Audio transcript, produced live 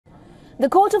The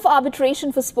Court of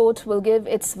Arbitration for Sport will give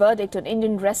its verdict on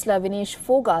Indian wrestler Vinesh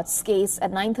Phogat's case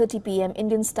at 9:30 p.m.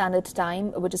 Indian Standard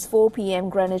Time, which is 4 p.m.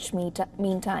 Greenwich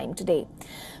Mean Time today.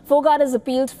 Phogat has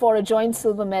appealed for a joint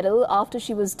silver medal after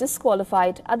she was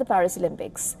disqualified at the Paris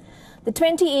Olympics. The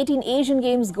 2018 Asian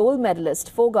Games gold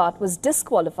medalist Phogat was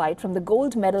disqualified from the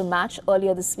gold medal match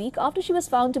earlier this week after she was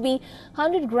found to be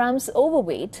 100 grams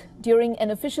overweight during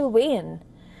an official weigh-in.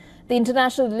 The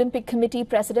International Olympic Committee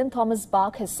President Thomas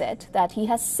Bach has said that he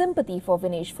has sympathy for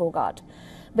Vinesh Phogat,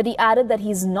 but he added that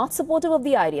he is not supportive of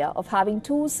the idea of having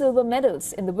 2 silver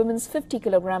medals in the women's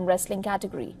 50-kilogram wrestling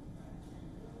category.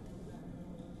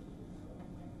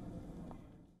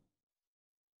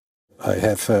 I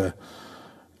have a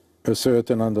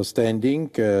certain understanding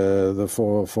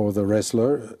for the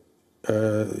wrestler.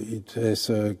 It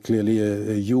has clearly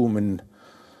a human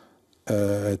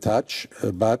touch,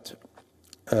 but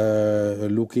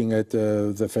looking at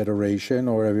the federation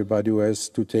or everybody who has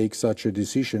to take such a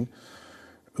decision,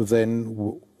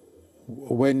 then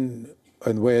when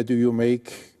and where do you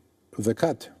make the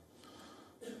cut?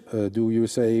 Do you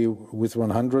say with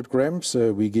 100 grams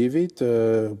we give it,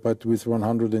 but with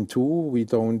 102 we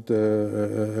don't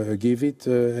give it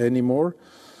anymore?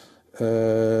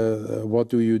 What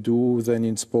do you do then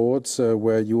in sports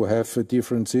where you have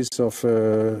differences of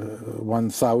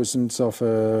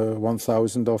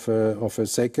 1,000th of a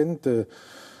second?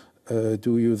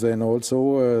 Do you then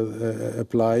also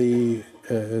apply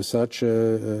such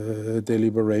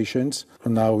deliberations?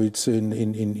 Now it's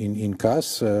in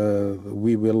CAS.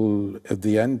 We will at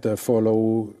the end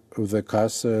follow the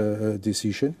CAS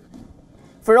decision.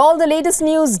 For all the latest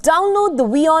news, download the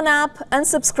WION app and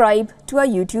subscribe to our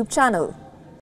YouTube channel.